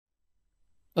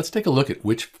Let's take a look at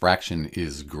which fraction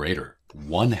is greater,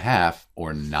 1/2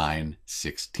 or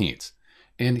 9/16.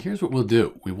 And here's what we'll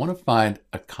do. We want to find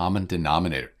a common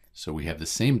denominator. So we have the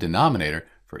same denominator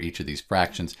for each of these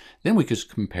fractions. Then we just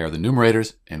compare the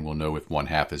numerators and we'll know if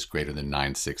 1/2 is greater than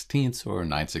 9/16 or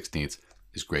 9/16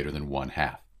 is greater than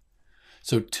 1/2.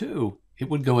 So 2, it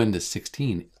would go into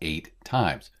 16 8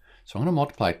 times. So I'm going to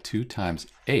multiply 2 times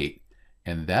 8,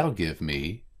 and that'll give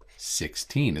me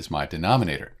 16 as my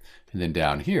denominator. And then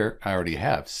down here, I already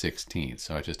have 16,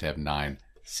 so I just have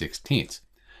 9/16.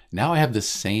 Now I have the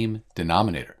same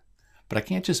denominator, but I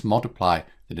can't just multiply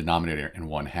the denominator in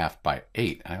 1/2 by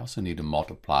 8. I also need to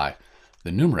multiply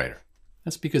the numerator.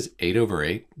 That's because 8 over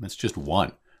 8, that's just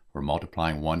 1. We're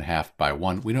multiplying 1/2 by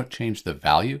 1. We don't change the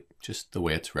value, just the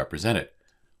way it's represented.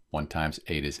 1 times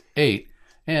 8 is 8,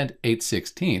 and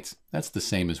 8/16, that's the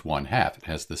same as 1/2. It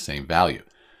has the same value.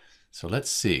 So let's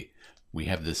see. We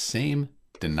have the same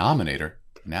denominator.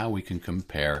 Now we can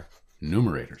compare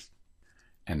numerators.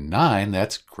 And 9,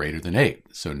 that's greater than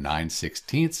 8. So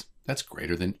 9/16, that's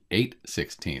greater than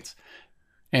 8/16.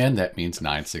 And that means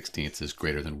 9/16 is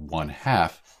greater than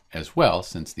 1/2 as well,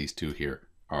 since these two here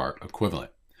are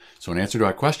equivalent. So in answer to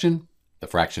our question, the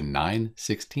fraction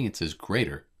 9/16 is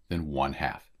greater than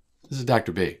 1/2. This is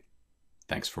Dr. B.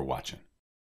 Thanks for watching.